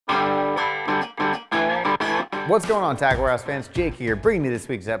What's going on, Tackle Warehouse fans? Jake here, bringing you this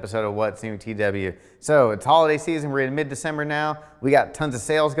week's episode of What's New TW. So it's holiday season. We're in mid-December now. We got tons of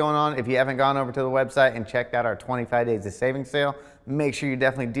sales going on. If you haven't gone over to the website and checked out our 25 Days of Savings sale, make sure you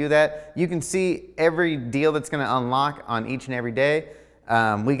definitely do that. You can see every deal that's going to unlock on each and every day.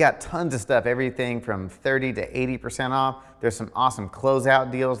 We got tons of stuff, everything from 30 to 80% off. There's some awesome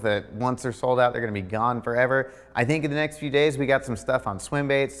closeout deals that once they're sold out, they're going to be gone forever. I think in the next few days, we got some stuff on swim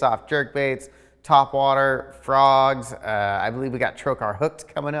baits, soft jerk baits, top water, frogs. I believe we got trocar hooked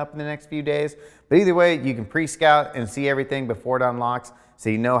coming up in the next few days. But either way, you can pre-scout and see everything before it unlocks, so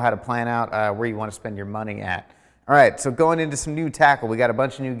you know how to plan out where you want to spend your money at. All right, so going into some new tackle, we got a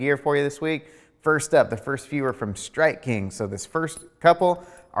bunch of new gear for you this week. First up, the first few are from Strike King. So this first couple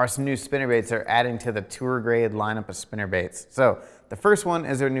are some new spinnerbaits they're adding to the tour grade lineup of spinnerbaits. So the first one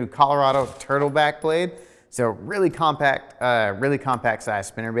is their new Colorado turtleback blade. So really compact size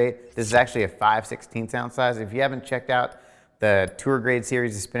spinnerbait. This is actually a 5/16 ounce size. If you haven't checked out the tour grade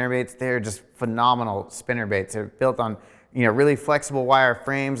series of spinnerbaits, they're just phenomenal spinnerbaits. They're built on really flexible wire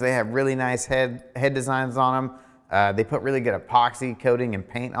frames. They have really nice head designs on them. They put really good epoxy coating and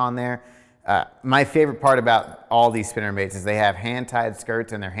paint on there. My favorite part about all these spinnerbaits is they have hand-tied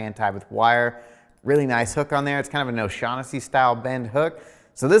skirts and they're hand-tied with wire. Really nice hook on there. It's kind of an O'Shaughnessy style bend hook.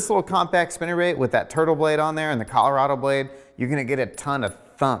 So this little compact spinnerbait with that turtle blade on there and the Colorado blade, you're gonna get a ton of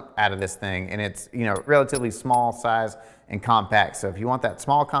thump out of this thing. And it's relatively small size and compact. So if you want that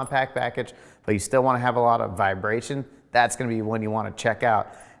small compact package, but you still wanna have a lot of vibration, that's gonna be one you wanna check out.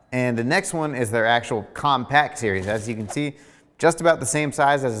 And the next one is their actual compact series. As you can see, just about the same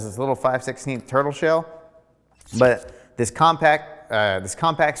size as this little 5/16 turtle shell. But this compact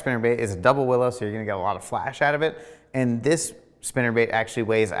spinnerbait is a double willow, so you're gonna get a lot of flash out of it. And this spinnerbait actually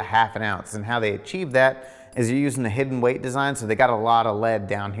weighs a ½ ounce. And how they achieve that is you're using the hidden weight design. So they got a lot of lead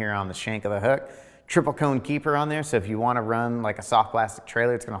down here on the shank of the hook. Triple cone keeper on there. So if you want to run like a soft plastic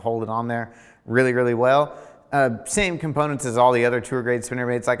trailer, it's going to hold it on there really, really well. Same components as all the other tour grade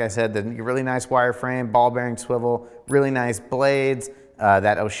spinnerbaits. Like I said, the really nice wire frame, ball bearing swivel, really nice blades,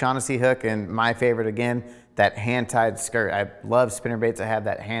 that O'Shaughnessy hook, and my favorite again, that hand-tied skirt. I love spinnerbaits that have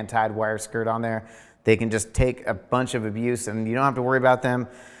that hand-tied wire skirt on there. They can just take a bunch of abuse and you don't have to worry about them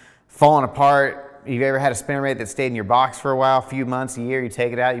falling apart. You've ever had a spinnerbait that stayed in your box for a while, a few months, a year, you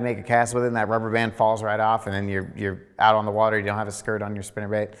take it out, you make a cast with it and that rubber band falls right off and then you're out on the water, you don't have a skirt on your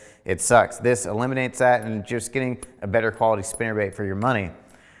spinnerbait. It sucks. This eliminates that and just getting a better quality spinnerbait for your money.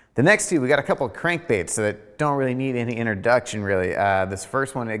 The next two, we got a couple of crankbaits that don't really need any introduction really. This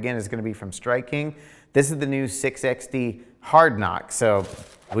first one again is gonna be from Strike King. This is the new 6XD Hard Knock. So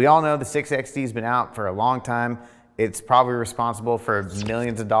we all know the 6XD has been out for a long time. It's probably responsible for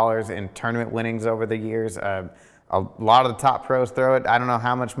millions of dollars in tournament winnings over the years. A lot of the top pros throw it. I don't know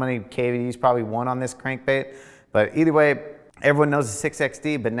how much money KVD's probably won on this crankbait, but either way, everyone knows the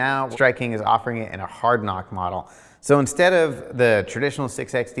 6XD, but now Strike King is offering it in a hard knock model. So instead of the traditional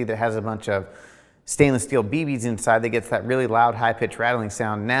 6XD that has a bunch of stainless steel BBs inside that gets that really loud, high-pitched rattling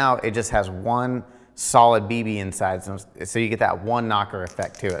sound, now it just has one solid BB inside, so you get that one knocker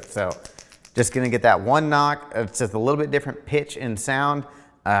effect to it. So just gonna get that one knock. It's just a little bit different pitch and sound.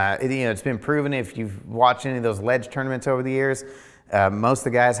 It's been proven if you've watched any of those ledge tournaments over the years, most of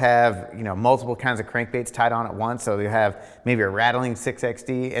the guys have multiple kinds of crankbaits tied on at once. So you have maybe a rattling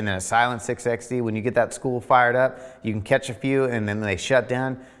 6XD and then a silent 6XD. When you get that school fired up, you can catch a few and then they shut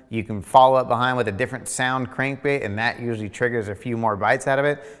down. You can follow up behind with a different sound crankbait and that usually triggers a few more bites out of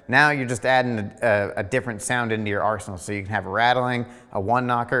it. Now you're just adding a different sound into your arsenal. So you can have a rattling, a one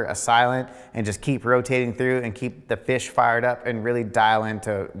knocker, a silent, and just keep rotating through and keep the fish fired up and really dial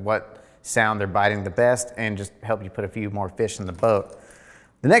into what sound they're biting the best and just help you put a few more fish in the boat.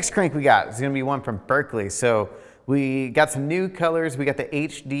 The next crank we got is gonna be one from Berkley. So we got some new colors. We got the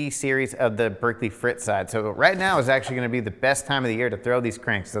HD series of the Berkley Fritz side. So right now is actually gonna be the best time of the year to throw these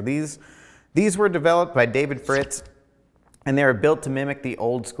cranks. So these were developed by David Fritz and they were built to mimic the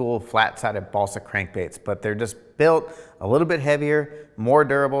old school flat-sided balsa crankbaits, but they're just built a little bit heavier, more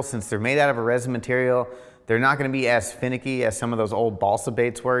durable since they're made out of a resin material. They're not gonna be as finicky as some of those old balsa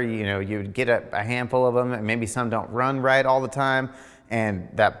baits were. You would get a handful of them and maybe some don't run right all the time. And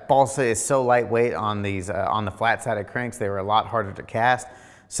that balsa is so lightweight on these on the flat-sided cranks, they were a lot harder to cast.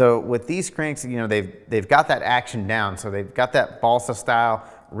 So with these cranks, they've got that action down. So they've got that balsa style,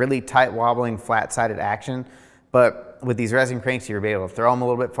 really tight wobbling, flat-sided action. But with these resin cranks, you'll be able to throw them a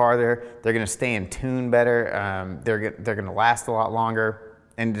little bit farther. They're gonna stay in tune better. They're gonna last a lot longer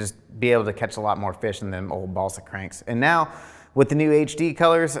and just be able to catch a lot more fish than them old balsa cranks. And now, with the new HD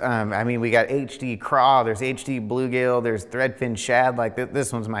colors, we got HD Croix, there's HD Bluegill, there's Threadfin Shad. Like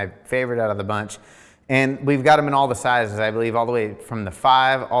this one's my favorite out of the bunch. And we've got them in all the sizes, I believe, all the way from the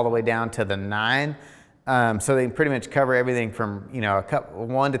 5 all the way down to the 9. So they pretty much cover everything from, you know,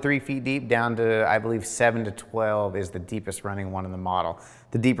 1 to 3 feet deep down to, I believe, 7 to 12 is the deepest running one in the model.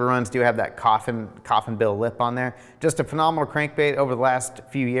 The deeper runs do have that coffin bill lip on there. Just a phenomenal crankbait. Over the last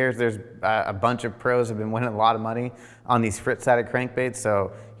few years, there's a bunch of pros have been winning a lot of money on these frit-sided crankbaits.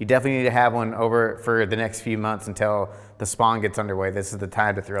 So you definitely need to have one over for the next few months until the spawn gets underway. This is the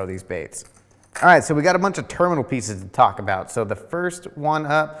time to throw these baits. All right, so we got a bunch of terminal pieces to talk about. So the first one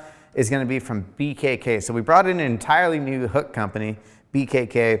up is going to be from BKK. So we brought in an entirely new hook company,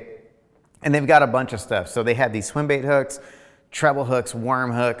 BKK, and they've got a bunch of stuff. So they have these swim bait hooks, treble hooks,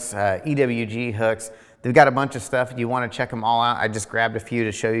 worm hooks, EWG hooks. They've got a bunch of stuff. If you want to check them all out, I just grabbed a few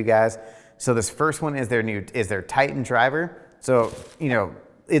to show you guys. So this first one is their Titan driver. So, you know,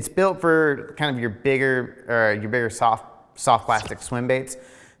 it's built for kind of your bigger soft plastic swim baits.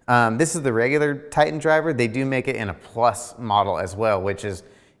 This is the regular Titan driver. They do make it in a plus model as well, which is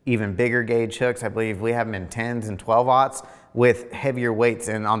even bigger gauge hooks. I believe we have them in 10s and 12-aughts with heavier weights,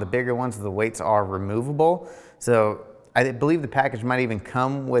 and on the bigger ones, the weights are removable. So I believe the package might even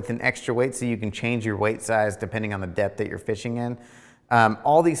come with an extra weight so you can change your weight size depending on the depth that you're fishing in.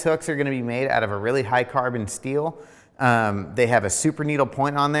 All these hooks are gonna be made out of a really high carbon steel. They have a super needle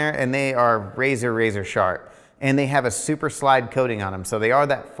point on there, and they are razor sharp. And they have a super slide coating on them. So they are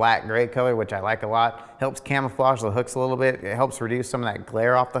that flat gray color, which I like a lot. Helps camouflage the hooks a little bit. It helps reduce some of that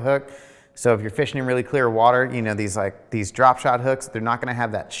glare off the hook. So if you're fishing in really clear water, you know, these drop shot hooks, they're not gonna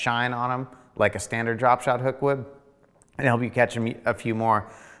have that shine on them like a standard drop shot hook would. And help you catch a few more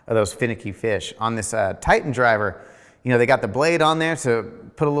of those finicky fish. On this Titan driver, you know, they got the blade on there, so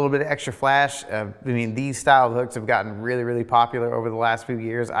put a little bit of extra flash. I mean, these style of hooks have gotten really popular over the last few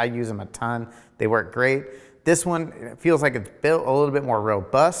years. I use them a ton. They work great. This one feels like it's built a little bit more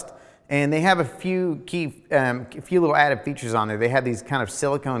robust, and they have a few little added features on there. They have these kind of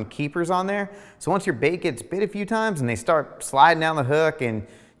silicone keepers on there. So once your bait gets bit a few times and they start sliding down the hook and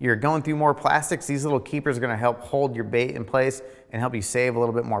you're going through more plastics, these little keepers are gonna help hold your bait in place and help you save a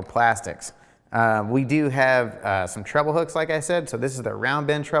little bit more plastics. We do have some treble hooks, like I said. So this is the round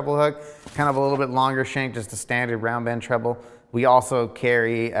bend treble hook, kind of a little bit longer shank, just a standard round bend treble. We also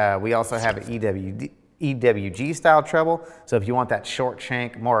have an EWG style treble. So if you want that short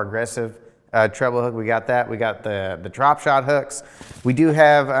shank, more aggressive treble hook, we got that. We got the drop shot hooks. We do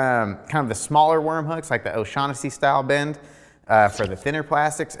have kind of the smaller worm hooks, like the O'Shaughnessy style bend for the thinner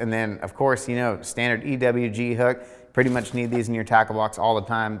plastics. And then of course, you know, standard EWG hook. Pretty much need these in your tackle box all the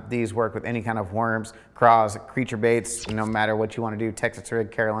time. These work with any kind of worms, craws, creature baits, no matter what you want to do, Texas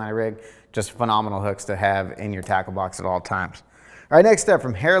rig, Carolina rig, just phenomenal hooks to have in your tackle box at all times. All right, next up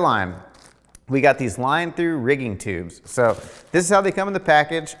from Hareline, we got these line through rigging tubes. So this is how they come in the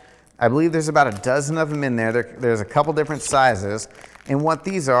package. I believe there's about a dozen of them in there. There's a couple different sizes. And what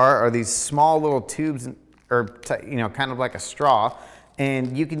these are these small little tubes, or you know, kind of like a straw.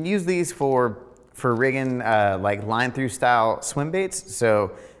 And you can use these for rigging like line through style swim baits.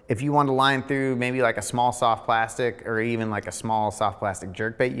 So if you want to line through maybe like a small soft plastic or even like a small soft plastic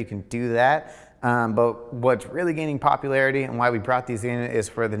jerk bait, you can do that. But what's really gaining popularity and why we brought these in is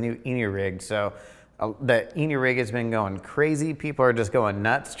for the new Eni rig. So the Eni rig has been going crazy. People are just going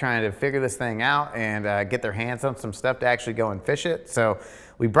nuts trying to figure this thing out and get their hands on some stuff to actually go and fish it. So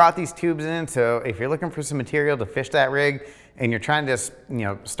we brought these tubes in. So if you're looking for some material to fish that rig and you're trying to, you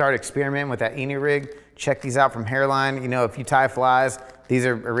know, start experimenting with that Eni rig, check these out from Hareline. You know, if you tie flies, these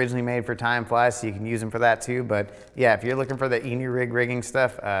are originally made for tying flies, so you can use them for that too. But yeah, if you're looking for the Eni rig rigging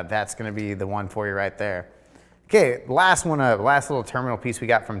stuff, that's gonna be the one for you right there. Okay, last one up, last little terminal piece we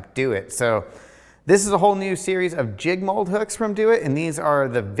got from Do It. So this is a whole new series of jig mold hooks from Do It, and these are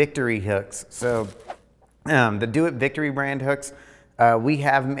the Victory hooks. So the Do It Victory brand hooks, we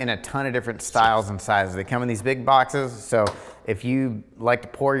have them in a ton of different styles and sizes. They come in these big boxes, so if you like to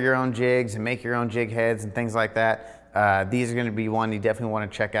pour your own jigs and make your own jig heads and things like that, these are gonna be one you definitely wanna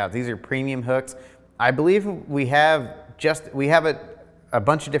check out. These are premium hooks. I believe we have a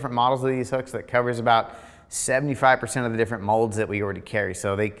bunch of different models of these hooks that covers about 75% of the different molds that we already carry.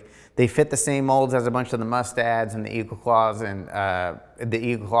 So they fit the same molds as a bunch of the Mustads and the Eagle Claws and the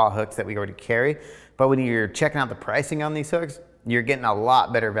Eagle Claw hooks that we already carry. But when you're checking out the pricing on these hooks, you're getting a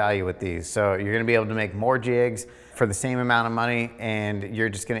lot better value with these. So you're gonna be able to make more jigs for the same amount of money, and you're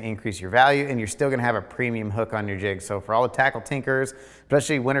just gonna increase your value, and you're still gonna have a premium hook on your jig. So for all the tackle tinkers,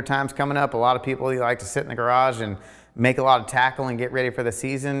 especially winter time's coming up, a lot of people like to sit in the garage and make a lot of tackle and get ready for the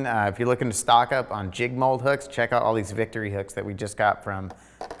season. If you're looking to stock up on jig mold hooks, check out all these Victory hooks that we just got from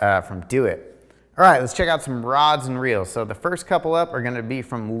Do It. All right, let's check out some rods and reels. So the first couple up are gonna be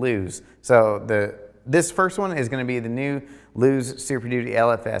from Lose. So this first one is going to be the new Lew's Super Duty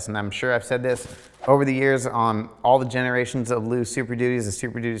LFS, and I'm sure I've said this over the years on all the generations of Lew's Super Duties. The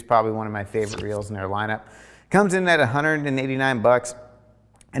Super Duty is probably one of my favorite reels in their lineup. Comes in at 189 bucks,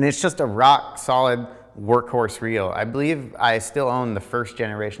 and it's just a rock solid workhorse reel. I believe I still own the first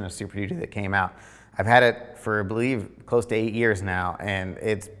generation of Super Duty that came out. I've had it for, I believe, close to 8 years now, and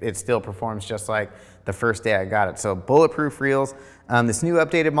it still performs just like the first day I got it. So bulletproof reels. This new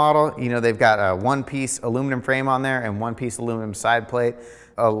updated model, you know, they've got a one-piece aluminum frame on there and one-piece aluminum side plate,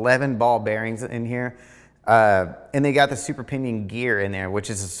 11 ball bearings in here, and they got the super pinion gear in there, which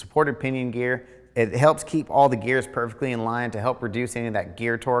is a supported pinion gear. It helps keep all the gears perfectly in line to help reduce any of that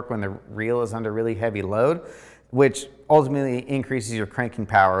gear torque when the reel is under really heavy load, which ultimately increases your cranking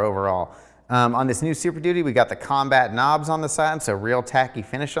power overall. On this new Super Duty, we got the combat knobs on the side, so real tacky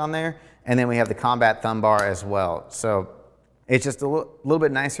finish on there. And then we have the combat thumb bar as well. So it's just a little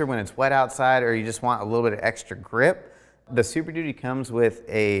bit nicer when it's wet outside or you just want a little bit of extra grip. The Super Duty comes with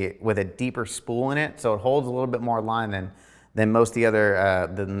a deeper spool in it, so it holds a little bit more line than most of the other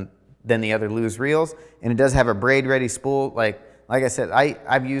than the other Lew's reels. And it does have a braid ready spool. Like I said,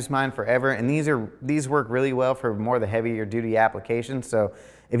 I've used mine forever, and these work really well for more of the heavier duty applications. So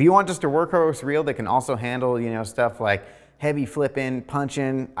if you want just a workhorse reel that can also handle, you know, stuff like heavy flipping,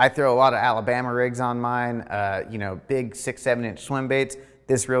 punching, I throw a lot of Alabama rigs on mine, you know, big 6-7 inch swim baits.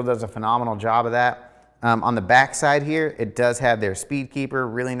 This reel does a phenomenal job of that. On the back side here, it does have their speed keeper,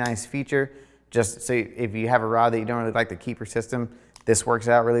 really nice feature. Just so if you have a rod that you don't really like the keeper system, this works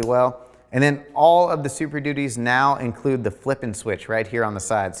out really well. And then all of the Super Duties now include the flip and switch right here on the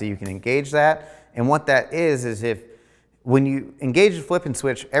side. So you can engage that. And what that is if when you engage the flip and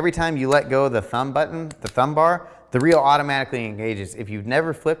switch, every time you let go of the thumb button, the thumb bar, the reel automatically engages. If you've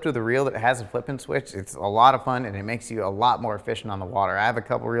never flipped with a reel that has a flip and switch, it's a lot of fun and it makes you a lot more efficient on the water. I have a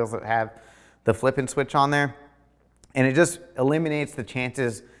couple reels that have the flip and switch on there, and it just eliminates the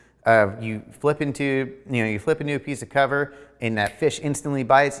chances of you flip into a piece of cover and that fish instantly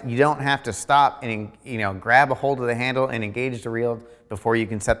bites. You don't have to stop and, you know, grab a hold of the handle and engage the reel before you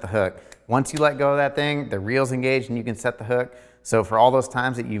can set the hook. Once you let go of that thing, the reel's engaged and you can set the hook. So for all those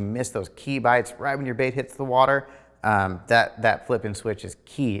times that you miss those key bites right when your bait hits the water, that flip and switch is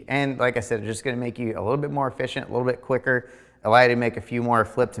key. And like I said, it's just gonna make you a little bit more efficient, a little bit quicker, allow you to make a few more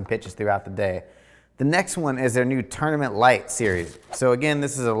flips and pitches throughout the day. The next one is their new Tournament Light series. So again,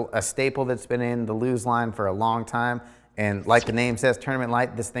 this is a staple that's been in the Lew's line for a long time. And like the name says, Tournament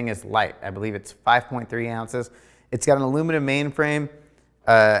Light, this thing is light. I believe it's 5.3 ounces. It's got an aluminum mainframe,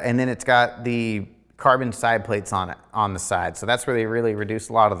 and then it's got the carbon side plates on it, on the side. So that's where they really reduce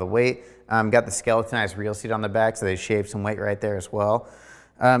a lot of the weight. Got the skeletonized reel seat on the back, so they shave some weight right there as well.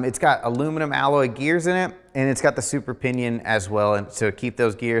 It's got aluminum alloy gears in it, and it's got the super pinion as well, and so keep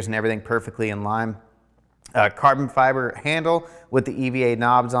those gears and everything perfectly in line. Carbon fiber handle with the EVA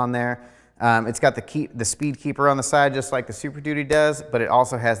knobs on there. It's got the speed keeper on the side, just like the Super Duty does, but it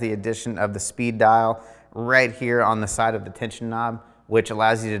also has the addition of the speed dial right here on the side of the tension knob, which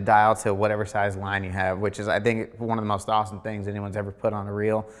allows you to dial to whatever size line you have, which is, I think, one of the most awesome things anyone's ever put on a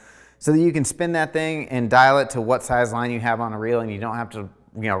reel. So that you can spin that thing and dial it to what size line you have on a reel, and you don't have to,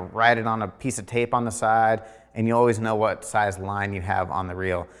 you know, write it on a piece of tape on the side, and you always know what size line you have on the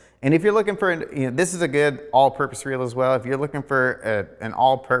reel. And if you're looking for, you know, this is a good all-purpose reel as well. If you're looking for an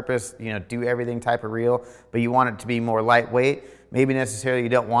all-purpose, you know, do everything type of reel, but you want it to be more lightweight, maybe necessarily you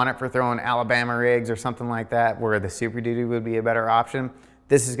don't want it for throwing Alabama rigs or something like that, where the Super Duty would be a better option.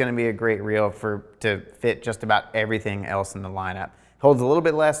 This is going to be a great reel to fit just about everything else in the lineup. Holds a little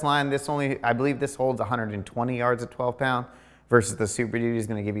bit less line. I believe this holds 120 yards at 12 pound, versus the Super Duty is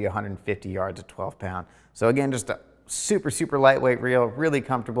going to give you 150 yards at 12 pound. So again, just a super, super lightweight reel, really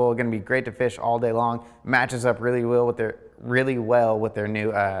comfortable, going to be great to fish all day long. Matches up really well with their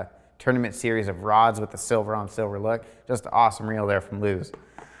new tournament series of rods with the silver on silver look. Just an awesome reel there from Lew's.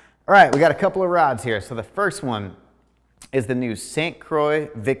 All right, we got a couple of rods here. So the first one is the new St. Croix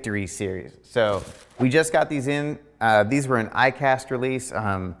Victory series. So we just got these in. These were an iCast release.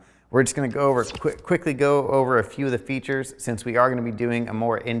 We're just going to quickly go over a few of the features, since we are going to be doing a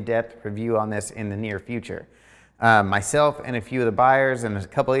more in-depth review on this in the near future. Myself and a few of the buyers and a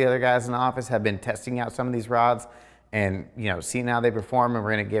couple of the other guys in the office have been testing out some of these rods and, you know, seeing how they perform, and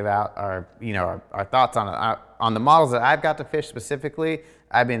we're going to give out our, you know, our thoughts on it. On the models that I've got to fish specifically,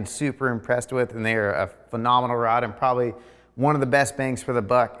 I've been super impressed with, and they are a phenomenal rod and probably one of the best bangs for the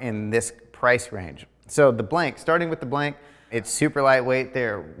buck in this price range. So the blank, starting with the blank, it's super lightweight.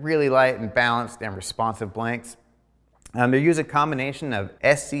 They're really light and balanced and responsive blanks. They use a combination of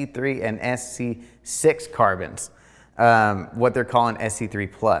SC3 and SC6 carbons, what they're calling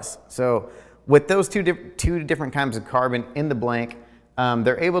SC3 Plus. So with those two different kinds of carbon in the blank,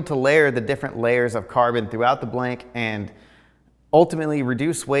 they're able to layer the different layers of carbon throughout the blank and ultimately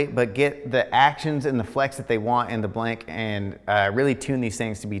reduce weight, but get the actions and the flex that they want in the blank, and really tune these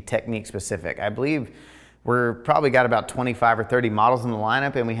things to be technique specific. I believe we're probably got about 25 or 30 models in the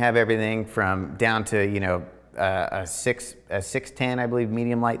lineup, and we have everything from down to, you know, a 610, I believe,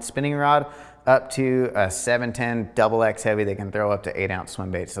 medium light spinning rod, up to a 710 double X heavy. They can throw up to 8-ounce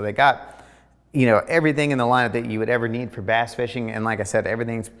swim baits. So they got, you know, everything in the lineup that you would ever need for bass fishing. And like I said,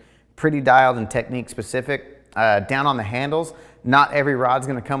 everything's pretty dialed and technique specific. Down on the handles, not every rod's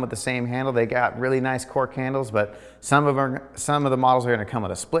going to come with the same handle. They got really nice cork handles, but some of the models are going to come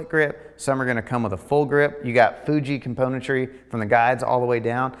with a split grip. Some are going to come with a full grip. You got Fuji componentry from the guides all the way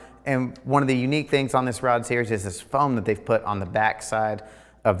down. And one of the unique things on this rod series is this foam that they've put on the back side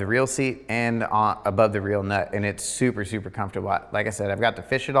of the reel seat and above the reel nut, and it's super, super comfortable. Like I said, I've got to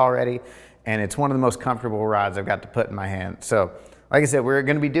fish it already, and it's one of the most comfortable rods I've got to put in my hand. So like I said, we're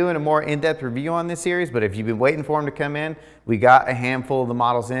going to be doing a more in-depth review on this series, but if you've been waiting for them to come in, we got a handful of the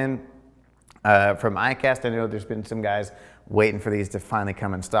models in from iCast. I know there's been some guys waiting for these to finally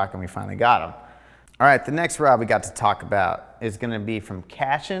come in stock, and we finally got them. All right, the next rod we got to talk about is going to be from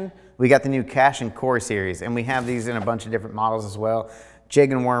Cashion. We got the new Cashion Core series, and we have these in a bunch of different models as well.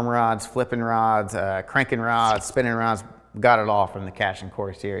 Jig and worm rods, flipping rods, cranking rods, spinning rods, got it all from the Cashion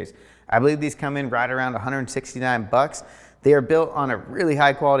Core series. I believe these come in right around 169 bucks. They are built on a really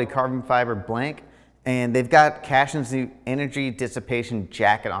high quality carbon fiber blank, and they've got Cashion's new energy dissipation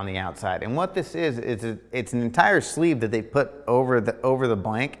jacket on the outside. And what this is it's an entire sleeve that they put over the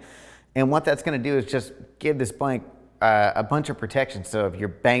blank. And what that's going to do is just give this blank a bunch of protection. So if you're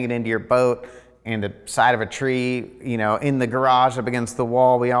banging into your boat in the side of a tree, you know, in the garage up against the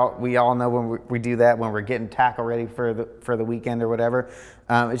wall, we all know when we do that when we're getting tackle ready for the weekend or whatever.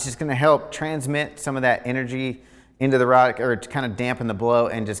 It's just going to help transmit some of that energy into the rod, or to kind of dampen the blow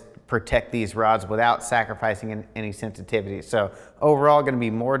and just protect these rods without sacrificing any sensitivity. So overall, going to be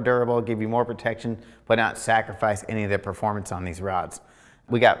more durable, give you more protection, but not sacrifice any of the performance on these rods.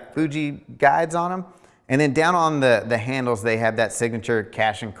 We got Fuji guides on them. And then down on the handles, they have that signature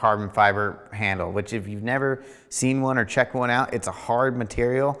Cashion carbon fiber handle, which if you've never seen one or checked one out, it's a hard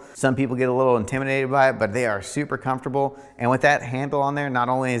material. Some people get a little intimidated by it, but they are super comfortable. And with that handle on there, not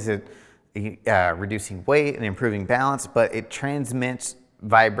only is it reducing weight and improving balance, but it transmits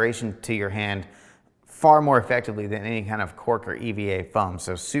vibration to your hand far more effectively than any kind of cork or EVA foam.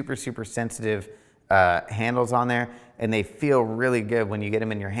 So super, super sensitive handles on there, and they feel really good when you get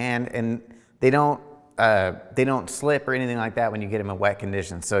them in your hand, and they don't slip or anything like that when you get them in wet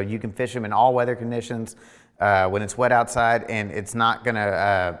conditions. So you can fish them in all weather conditions when it's wet outside, and it's not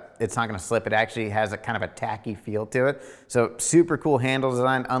gonna slip. It actually has a kind of a tacky feel to it. So super cool handle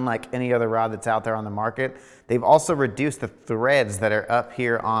design, unlike any other rod that's out there on the market. They've also reduced the threads that are up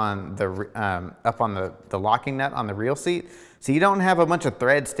here on the locking nut on the reel seat. So you don't have a bunch of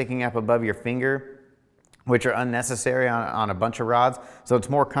threads sticking up above your finger, which are unnecessary on a bunch of rods. So it's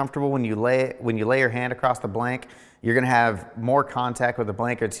more comfortable when you lay your hand across the blank. You're gonna have more contact with the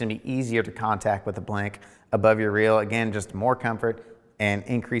blank, or it's gonna be easier to contact with the blank above your reel. Again, just more comfort and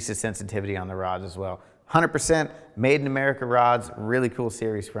increases sensitivity on the rods as well. 100% made in America rods, really cool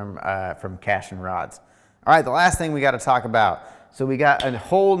series from Cashion rods. All right, the last thing we gotta talk about. So we got a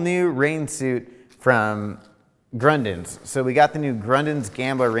whole new rain suit from Grundens. So we got the new Grundens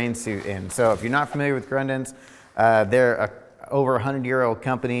Gambler rain suit in. So if you're not familiar with Grundens, they're a over 100-year-old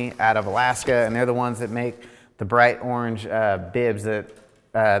company out of Alaska, and they're the ones that make the bright orange bibs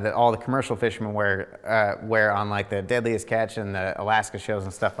that all the commercial fishermen wear on like the Deadliest Catch and the Alaska shows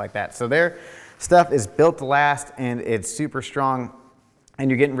and stuff like that. So their stuff is built to last, and it's super strong, and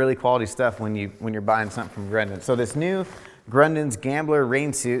you're getting really quality stuff when you're buying something from Grundens. So this new Grundens Gambler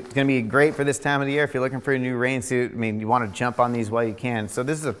rain suit is going to be great for this time of the year. If you're looking for a new rain suit, I mean, you want to jump on these while you can. So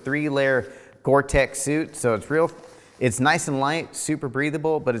this is a 3-layer Gore-Tex suit. So it's nice and light, super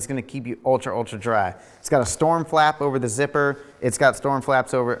breathable, but it's going to keep you ultra, ultra dry. It's got a storm flap over the zipper. It's got storm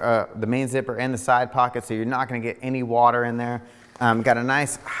flaps over the main zipper and the side pocket, so you're not going to get any water in there. Got a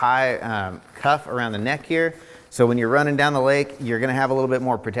nice high cuff around the neck here. So when you're running down the lake, you're gonna have a little bit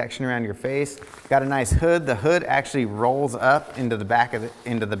more protection around your face. Got a nice hood. The hood actually rolls up into the back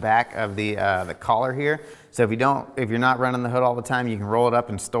of the collar here. So if you're not running the hood all the time, you can roll it up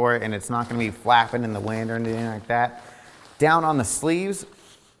and store it, and it's not gonna be flapping in the wind or anything like that. Down on the sleeves,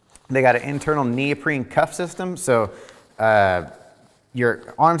 they got an internal neoprene cuff system. So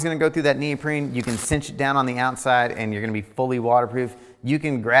your arm's gonna go through that neoprene. You can cinch it down on the outside, and you're gonna be fully waterproof. You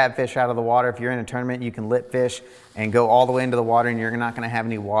can grab fish out of the water. If you're in a tournament, you can lip fish and go all the way into the water, and you're not gonna have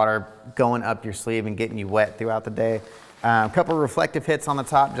any water going up your sleeve and getting you wet throughout the day. A couple of reflective hits on the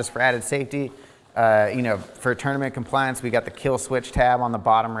top just for added safety. You know, for tournament compliance, we got the kill switch tab on the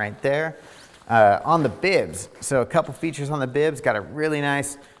bottom right there. On the bibs, so a couple features on the bibs, got a really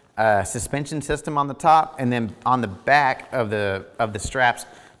nice suspension system on the top, and then on the back of the straps,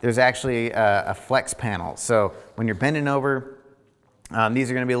 there's actually a flex panel. So when you're bending over,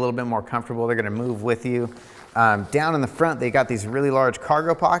 these are gonna be a little bit more comfortable. They're gonna move with you. Down in the front, they got these really large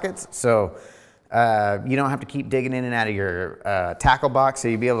cargo pockets. So you don't have to keep digging in and out of your tackle box. So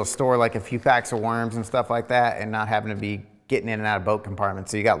you'll be able to store like a few packs of worms and stuff like that and not having to be getting in and out of boat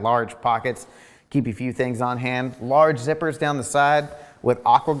compartments. So you got large pockets, keep a few things on hand. Large zippers down the side with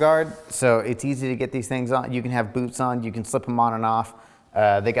aqua guard. So it's easy to get these things on. You can have boots on, you can slip them on and off.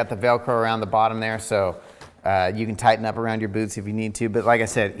 They got the Velcro around the bottom there, so you can tighten up around your boots if you need to. But like I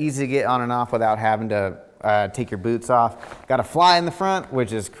said, easy to get on and off without having to take your boots off. Got a fly in the front,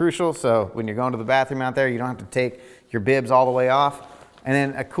 which is crucial. So when you're going to the bathroom out there, you don't have to take your bibs all the way off. And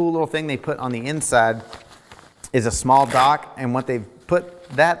then a cool little thing they put on the inside is a small dock. And what they've put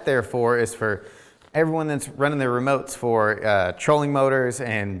that there for is for everyone that's running their remotes for trolling motors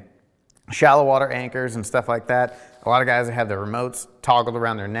and shallow water anchors and stuff like that. A lot of guys that have the remotes toggled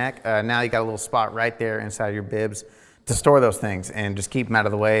around their neck. Now you got a little spot right there inside your bibs to store those things and just keep them out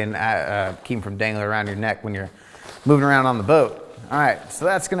of the way and keep them from dangling around your neck when you're moving around on the boat. All right, so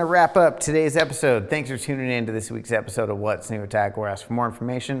that's gonna wrap up today's episode. Thanks for tuning in to this week's episode of What's New at Tackle Warehouse. For more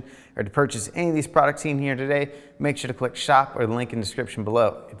information or to purchase any of these products seen here today, make sure to click shop or the link in the description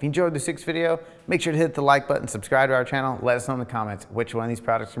below. If you enjoyed this week's video, make sure to hit the like button, subscribe to our channel, let us know in the comments which one of these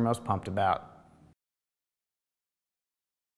products you're most pumped about.